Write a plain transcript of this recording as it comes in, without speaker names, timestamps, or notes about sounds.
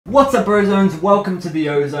What's up, Brozones? Welcome to the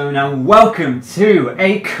Ozone and welcome to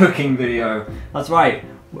a cooking video. That's right,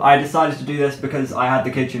 I decided to do this because I had the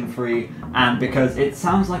kitchen free and because it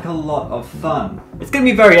sounds like a lot of fun. It's going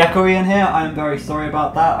to be very echoey in here, I am very sorry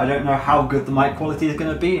about that. I don't know how good the mic quality is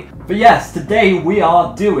going to be. But yes, today we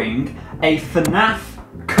are doing a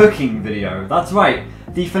FNAF cooking video. That's right,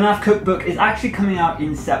 the FNAF cookbook is actually coming out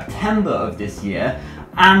in September of this year.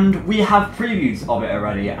 And we have previews of it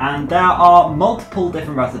already, and there are multiple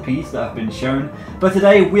different recipes that have been shown, but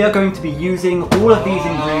today we are going to be using all of these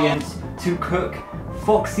ingredients to cook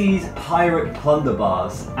Foxy's Pirate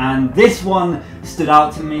Plunderbars. And this one stood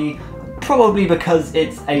out to me probably because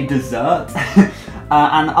it's a dessert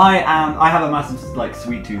and I have a massive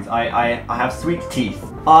sweet tooth. I have sweet teeth.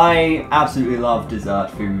 I absolutely love dessert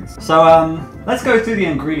foods. So let's go through the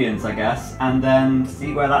ingredients, I guess, and then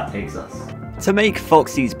see where that takes us. To make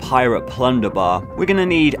Foxy's Pirate Plunderbar, we're going to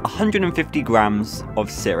need 150 grams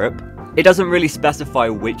of syrup. It doesn't really specify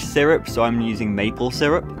which syrup, so I'm using maple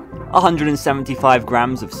syrup. 175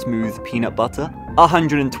 grams of smooth peanut butter.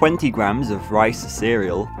 120 grams of rice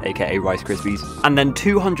cereal, aka Rice Krispies. And then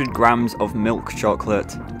 200 grams of milk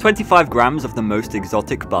chocolate. 25 grams of the most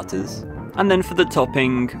exotic butters. And then for the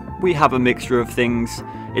topping, we have a mixture of things.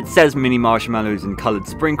 It says mini marshmallows and coloured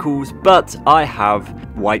sprinkles, but I have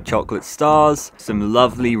white chocolate stars, some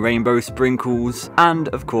lovely rainbow sprinkles, and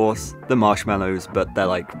of course the marshmallows, but they're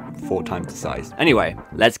like 4 times the size. Anyway,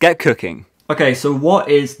 let's get cooking. Okay, so what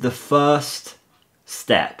is the first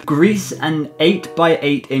step? Grease an 8 by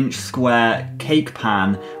 8 inch square cake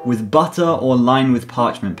pan with butter or line with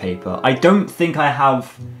parchment paper. I don't think I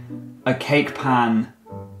have a cake pan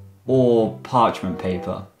or parchment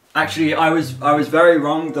paper. Actually, I was very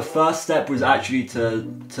wrong. The first step was actually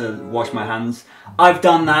to wash my hands. I've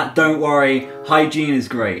done that, don't worry. Hygiene is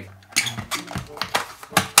great.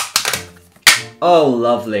 Oh,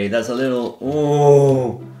 lovely. There's a little...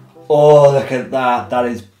 Oh, look at that. That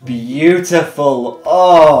is beautiful.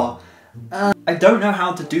 Oh. I don't know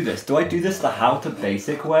how to do this. Do I do this the how to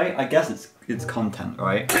basic way? I guess it's content,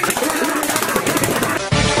 right?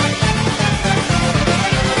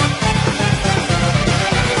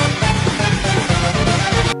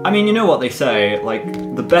 I mean, you know what they say, like,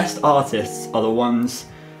 the best artists are the ones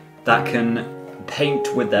that can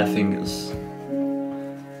paint with their fingers.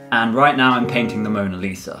 And right now I'm painting the Mona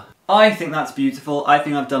Lisa. I think that's beautiful. I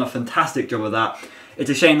think I've done a fantastic job of that. It's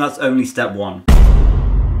a shame that's only step 1.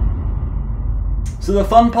 So the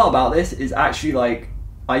fun part about this is actually, like,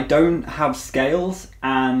 I don't have scales,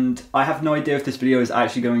 and I have no idea if this video is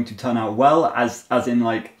actually going to turn out well, as in,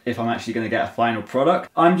 like, if I'm actually going to get a final product.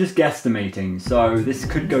 I'm just guesstimating, so this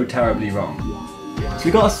could go terribly wrong. So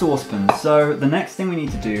we got a saucepan, so the next thing we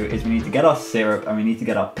need to do is we need to get our syrup, and we need to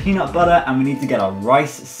get our peanut butter, and we need to get our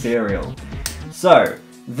rice cereal. So,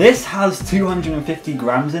 this has 250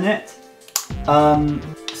 grams in it,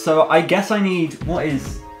 so I guess I need, what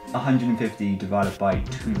is 150 divided by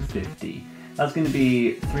 250? That's going to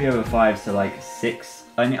be 3/5, so like 6.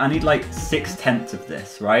 I need like 6/10 of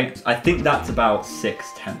this, right? I think that's about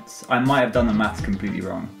 6/10. I might have done the maths completely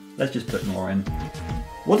wrong. Let's just put more in.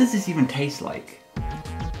 What does this even taste like?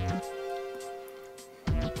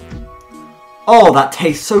 Oh, that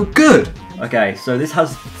tastes so good! Okay, so this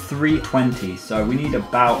has 320, so we need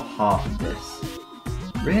about half of this.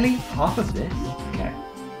 Really? Half of this? Okay.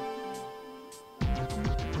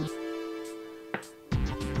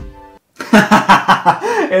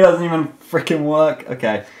 It doesn't even freaking work.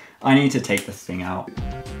 Okay, I need to take this thing out.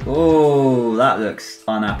 Oh, that looks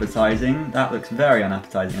unappetizing. That looks very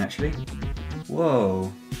unappetizing, actually. Whoa.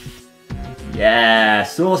 Yeah,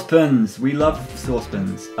 saucepans. We love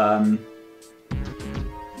saucepans.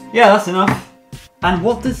 Yeah, that's enough. And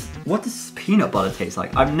what does peanut butter taste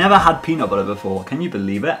like? I've never had peanut butter before. Can you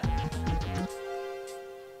believe it?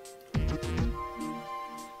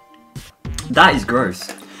 That is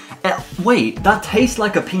gross. Wait, that tastes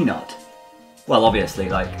like a peanut. Well, obviously,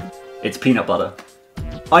 like, it's peanut butter.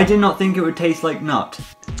 I did not think it would taste like nut.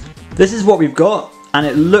 This is what we've got, and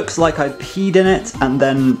it looks like I peed in it and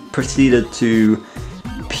then proceeded to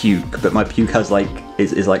puke, but my puke has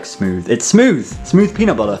is like smooth. It's smooth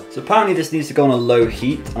peanut butter. So apparently this needs to go on a low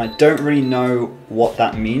heat, and I don't really know what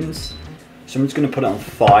that means. So I'm just gonna put it on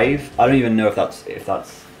 5. I don't even know if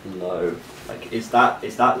that's low. Like, is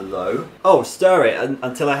that low? Oh, stir it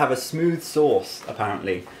until I have a smooth sauce,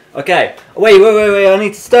 apparently. Okay, wait, I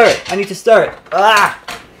need to stir it, Ah!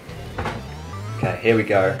 Okay, here we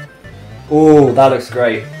go. Oh, that looks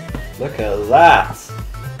great. Look at that.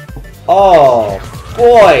 Oh,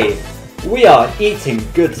 boy, we are eating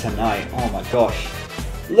good tonight. Oh my gosh.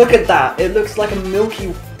 Look at that, it looks like a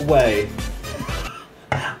Milky Way.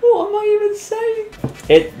 am I even saying?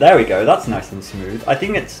 There we go, that's nice and smooth. I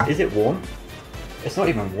think is it warm? It's not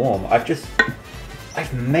even warm.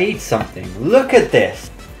 I've made something. Look at this.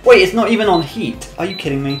 Wait, it's not even on heat. Are you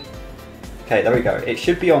kidding me? Okay, there we go. It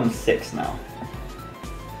should be on 6 now.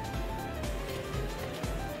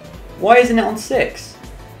 Why isn't it on 6?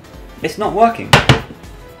 It's not working.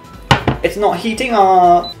 It's not heating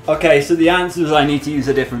up. Okay, so the answer is I need to use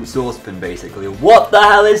a different saucepan, basically. What the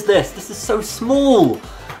hell is this? This is so small.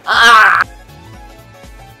 Ah!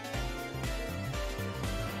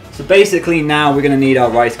 So basically now we're going to need our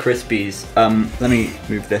Rice Krispies. Let me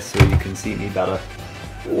move this so you can see me better.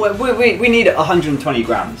 We need 120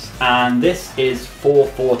 grams, and this is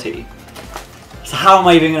 440. So how am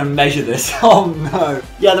I even going to measure this? Oh no.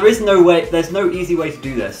 Yeah, there is no way, there's no easy way to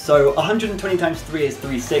do this. So 120 times 3 is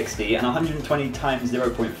 360, and 120 times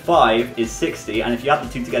 0.5 is 60, and if you add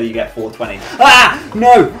the two together you get 420. Ah!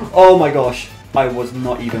 No! Oh my gosh. I was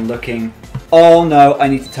not even looking. Oh no, I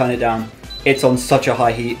need to turn it down. It's on such a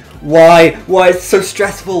high heat. Why? Why? It's so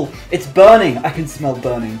stressful. It's burning. I can smell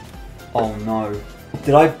burning. Oh no.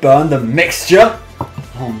 Did I burn the mixture?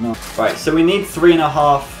 Oh no. Right, so we need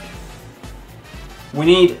 3.5. We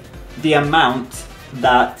need the amount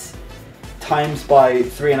that times by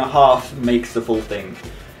 3.5 makes the full thing.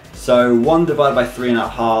 So 1 divided by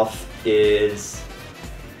 3.5 is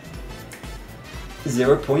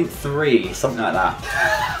 0.3, something like that.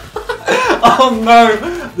 Oh no!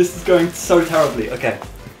 This is going so terribly. Okay.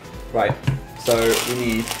 Right. So we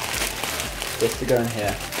need this to go in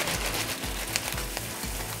here.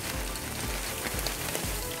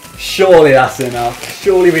 Surely that's enough.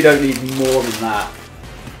 Surely we don't need more than that.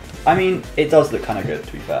 I mean, it does look kind of good,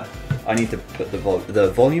 to be fair. I need to put the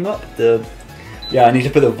volume up. Yeah, I need to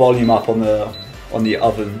put the volume up on the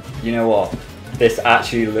oven. You know what? This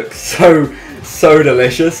actually looks so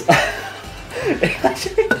delicious.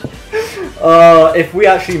 If we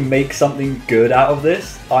actually make something good out of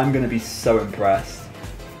this, I'm gonna be so impressed.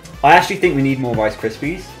 I actually think we need more Rice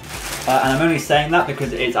Krispies. And I'm only saying that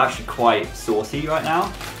because it's actually quite saucy right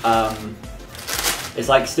now. It's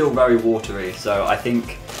like still very watery, so I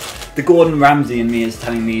think the Gordon Ramsay in me is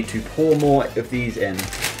telling me to pour more of these in.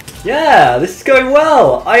 Yeah, this is going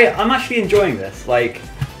well. I'm actually enjoying this. Like,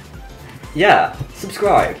 yeah,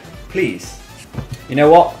 subscribe, please. You know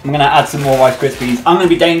what? I'm gonna add some more Rice Krispies. I'm gonna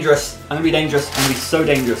be dangerous. I'm gonna be dangerous. I'm gonna be so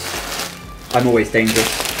dangerous. I'm always dangerous.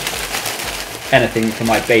 Anything for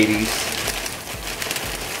my babies.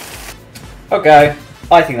 Okay,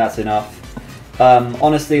 I think that's enough.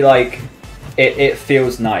 Honestly, like, it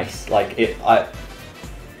feels nice. Like, it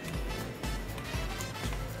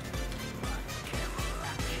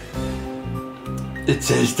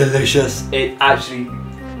tastes delicious. It actually...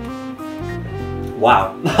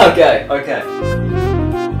 Wow. Okay, okay.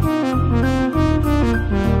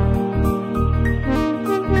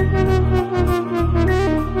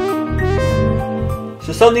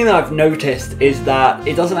 So something that I've noticed is that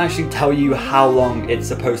it doesn't actually tell you how long it's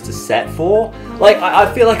supposed to set for. Like,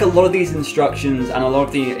 I feel like a lot of these instructions and a lot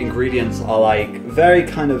of the ingredients are like very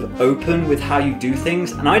kind of open with how you do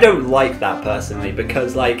things, and I don't like that personally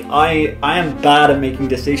because like I am bad at making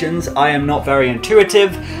decisions, I am not very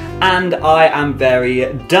intuitive, and I am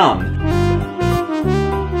very dumb.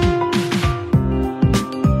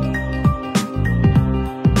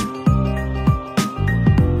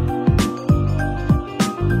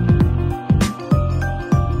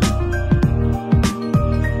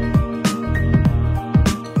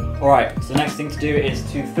 Alright, so the next thing to do is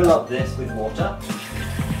to fill up this with water.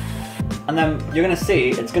 And then you're going to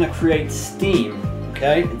see it's going to create steam,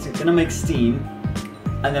 okay? It's going to make steam.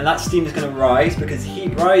 And then that steam is going to rise because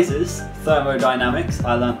heat rises, thermodynamics.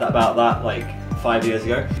 I learned about that like 5 years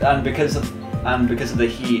ago. And because of the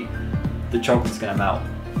heat, the chocolate's going to melt.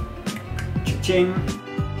 Cha-ching!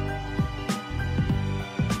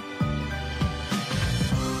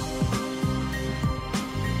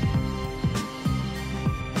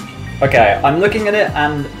 Okay, I'm looking at it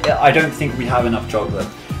and I don't think we have enough chocolate.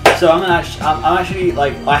 So I'm actually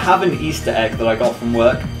like, I have an Easter egg that I got from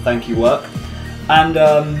work, thank you work, and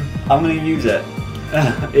I'm gonna use it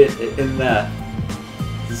in there.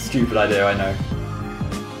 It's a stupid idea, I know.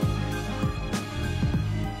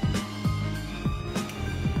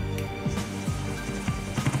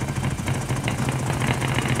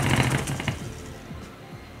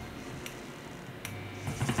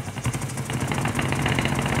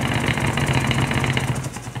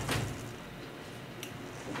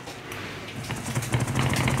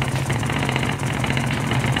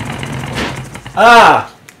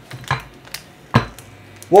 Ah!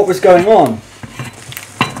 What was going on?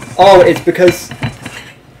 Oh, it's because...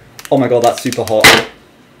 Oh my god, that's super hot.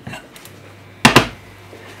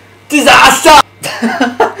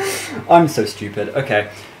 I'm so stupid.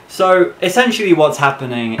 Okay, so essentially what's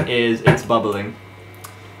happening is it's bubbling.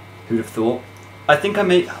 Who'd have thought? I think I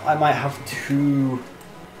might have too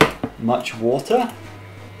much water.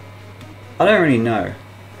 I don't really know.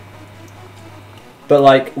 But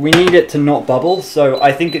like, we need it to not bubble, so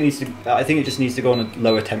I think it just needs to go on a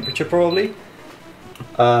lower temperature probably.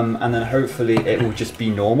 And then hopefully it will just be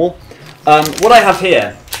normal. What I have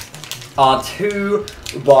here are 2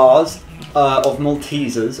 bars of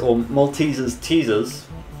Maltesers, or Maltesers teasers,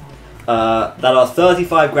 that are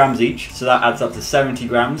 35 grams each, so that adds up to 70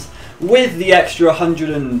 grams. With the extra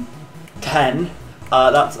 110,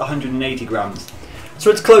 that's 180 grams. So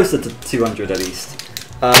it's closer to 200 at least.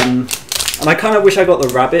 And I kind of wish I got the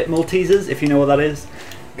rabbit Maltesers, if you know what that is,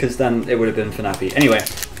 because then it would have been FNAF-y. Anyway,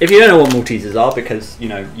 if you don't know what Maltesers are, because you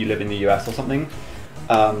know you live in the US or something,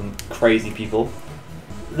 crazy people,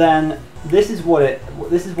 then this is what a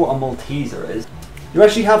Malteser is. You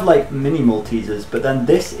actually have like mini Maltesers, but then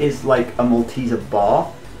this is like a Malteser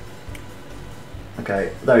bar.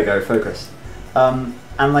 Okay, there we go, focus. And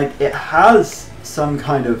like it has some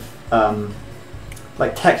kind of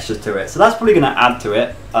like texture to it, so that's probably going to add to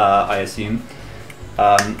it, I assume.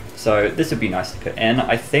 So this would be nice to put in.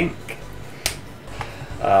 I think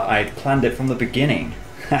I planned it from the beginning.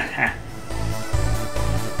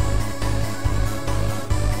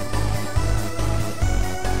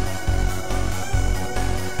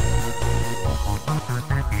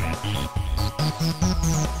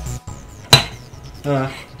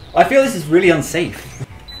 I feel this is really unsafe.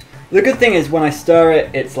 The good thing is when I stir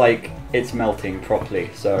it, it's like it's melting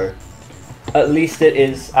properly, so at least it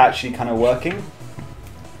is actually kind of working.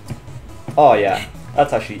 Oh yeah,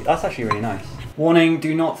 that's actually really nice. Warning,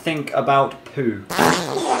 do not think about poo.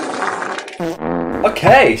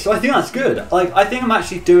 Okay, so I think that's good. Like, I think I'm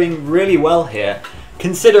actually doing really well here.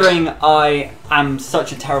 Considering I am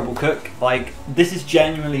such a terrible cook, like, this is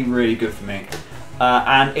genuinely really good for me.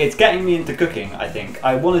 And it's getting me into cooking, I think.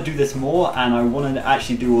 I want to do this more, and I want to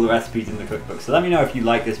actually do all the recipes in the cookbook. So let me know if you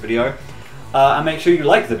like this video. And make sure you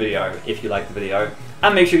like the video, if you like the video.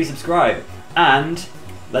 And make sure you subscribe. And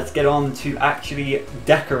let's get on to actually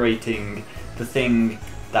decorating the thing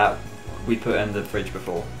that we put in the fridge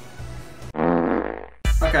before.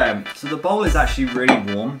 Okay, so the bowl is actually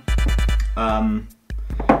really warm.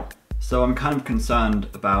 So I'm kind of concerned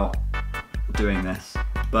about doing this,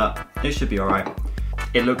 but it should be alright.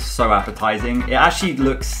 It looks so appetizing. It actually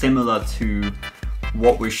looks similar to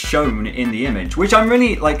what was shown in the image, which I'm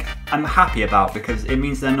really, like, I'm happy about because it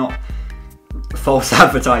means they're not false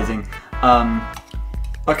advertising.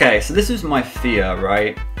 Okay, so this is my fear,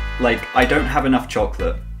 right? Like, I don't have enough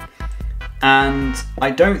chocolate. And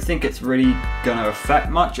I don't think it's really gonna affect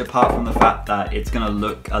much apart from the fact that it's gonna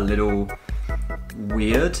look a little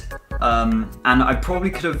weird. And I probably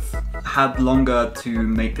could have had longer to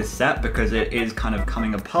make this set because it is kind of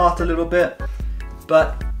coming apart a little bit.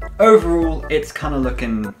 But overall, it's kind of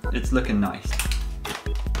looking nice.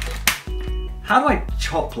 How do I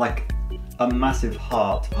chop like a massive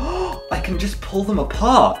heart? I can just pull them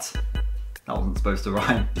apart. That wasn't supposed to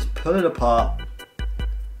rhyme. Just pull it apart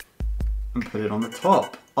and put it on the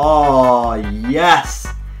top. Oh, yes!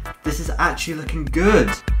 This is actually looking good.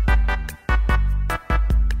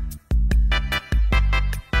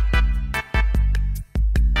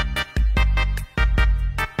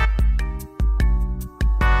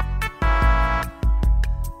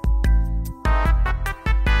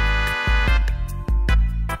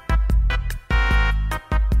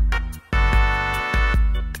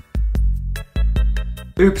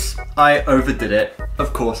 Oops, I overdid it.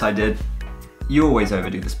 Of course I did. You always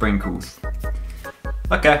overdo the sprinkles.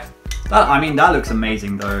 Okay, that looks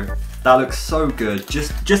amazing though. That looks so good,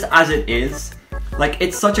 just as it is. Like,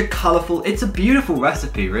 it's such a colourful, it's a beautiful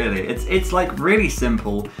recipe really. It's like really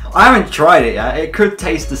simple. I haven't tried it yet. It could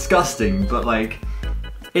taste disgusting, but like,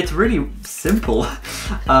 it's really simple.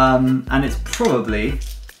 And it's probably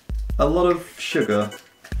a lot of sugar.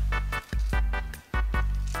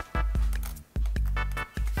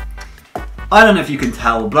 I don't know if you can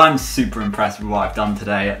tell, but I'm super impressed with what I've done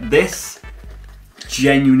today. This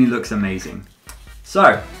genuinely looks amazing.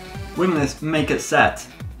 So, we're gonna make it set.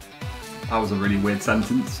 That was a really weird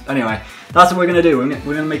sentence. Anyway, that's what we're gonna do.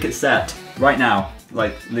 We're gonna make it set right now.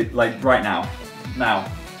 Like right now.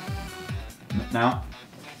 Now. Now.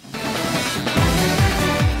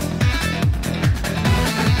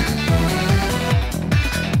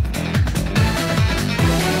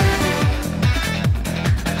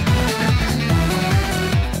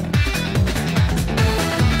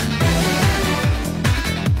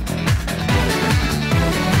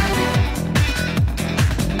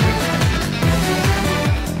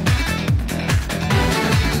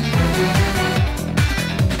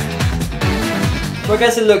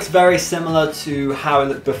 guess it looks very similar to how it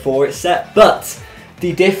looked before it's set, but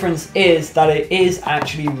the difference is that it is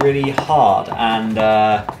actually really hard, and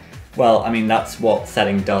well, I mean, that's what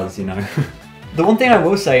setting does, you know. The one thing I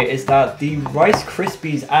will say is that the Rice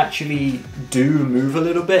Krispies actually do move a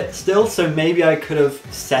little bit still, so maybe I could have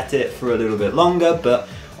set it for a little bit longer, but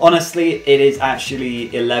honestly, it is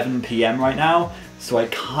actually 11 PM right now, so I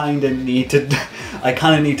kind of need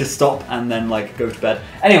to stop and then like go to bed.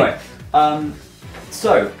 Anyway,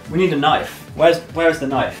 so we need a knife. Where's the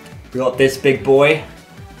knife? We got this big boy.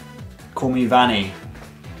 Call me Vanny.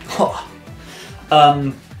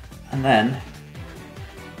 And then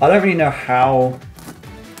I don't really know how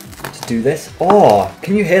to do this. Oh,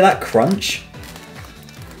 can you hear that crunch?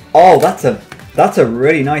 Oh, that's a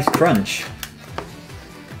really nice crunch.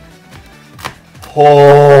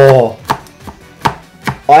 Oh,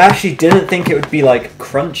 I actually didn't think it would be like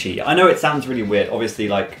crunchy. I know it sounds really weird, obviously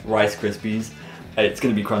like Rice Krispies, it's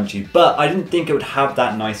gonna be crunchy, but I didn't think it would have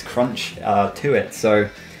that nice crunch to it. So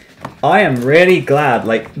I am really glad,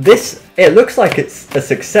 like this, it looks like it's a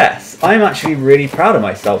success. I'm actually really proud of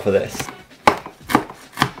myself for this.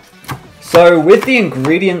 So with the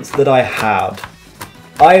ingredients that I had,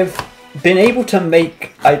 I've been able to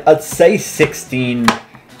make, I'd say 16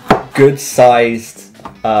 good-sized,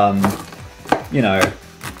 you know,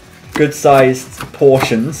 good-sized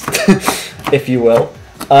portions, if you will.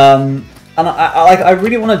 And I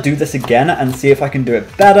really want to do this again and see if I can do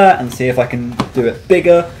it better and see if I can do it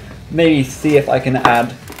bigger. Maybe see if I can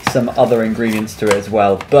add some other ingredients to it as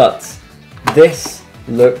well. But this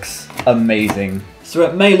looks amazing. So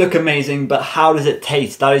it may look amazing, but how does it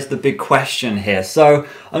taste? That is the big question here. So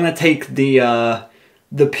I'm going to take the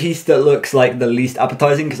piece that looks like the least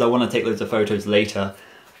appetizing because I want to take loads of photos later.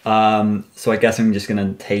 So I guess I'm just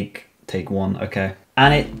going to take one, okay.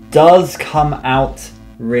 And it does come out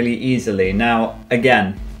really easily. Now,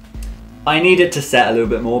 again, I need it to set a little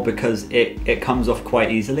bit more because it comes off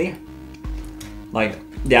quite easily, like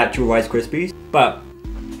the actual Rice Krispies, but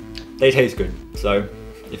they taste good, so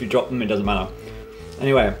if you drop them, it doesn't matter.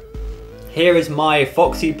 Anyway, here is my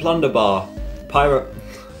Foxy Plunderbar,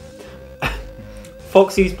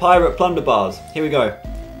 Foxy's Pirate Plunderbars. Here we go.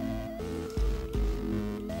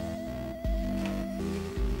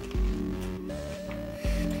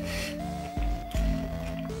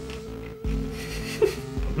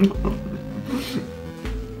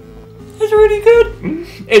 It's really good.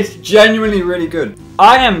 It's genuinely really good.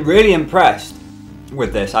 I am really impressed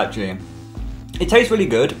with this, actually. It tastes really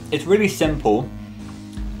good. It's really simple.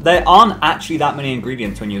 There aren't actually that many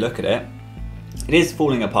ingredients when you look at it. It is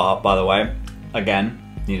falling apart, by the way. Again,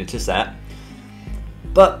 needed to set.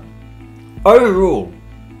 But overall,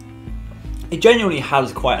 it genuinely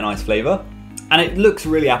has quite a nice flavour. And it looks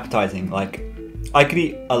really appetizing. Like, I could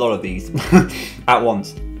eat a lot of these at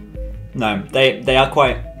once. No, they're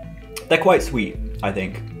quite sweet, I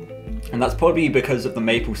think. And that's probably because of the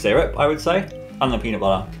maple syrup, I would say, and the peanut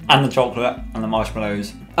butter, and the chocolate, and the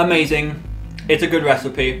marshmallows. Amazing. It's a good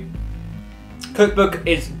recipe. Cookbook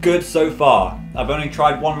is good so far. I've only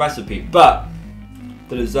tried one recipe, but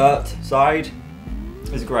the dessert side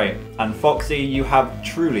is great. And Foxy, you have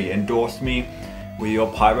truly endorsed me with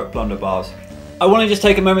your Pirate Plunderbars. I want to just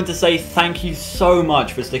take a moment to say thank you so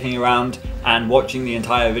much for sticking around and watching the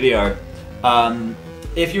entire video.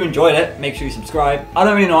 If you enjoyed it, make sure you subscribe. I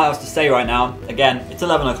don't really know what else to say right now. Again, it's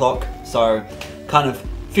 11 o'clock, so kind of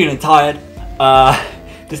feeling tired.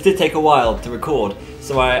 This did take a while to record,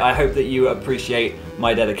 so I hope that you appreciate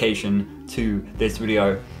my dedication to this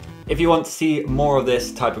video. If you want to see more of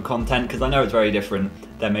this type of content, because I know it's very different,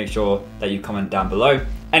 then make sure that you comment down below.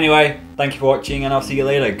 Anyway, thank you for watching, and I'll see you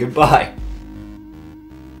later. Goodbye.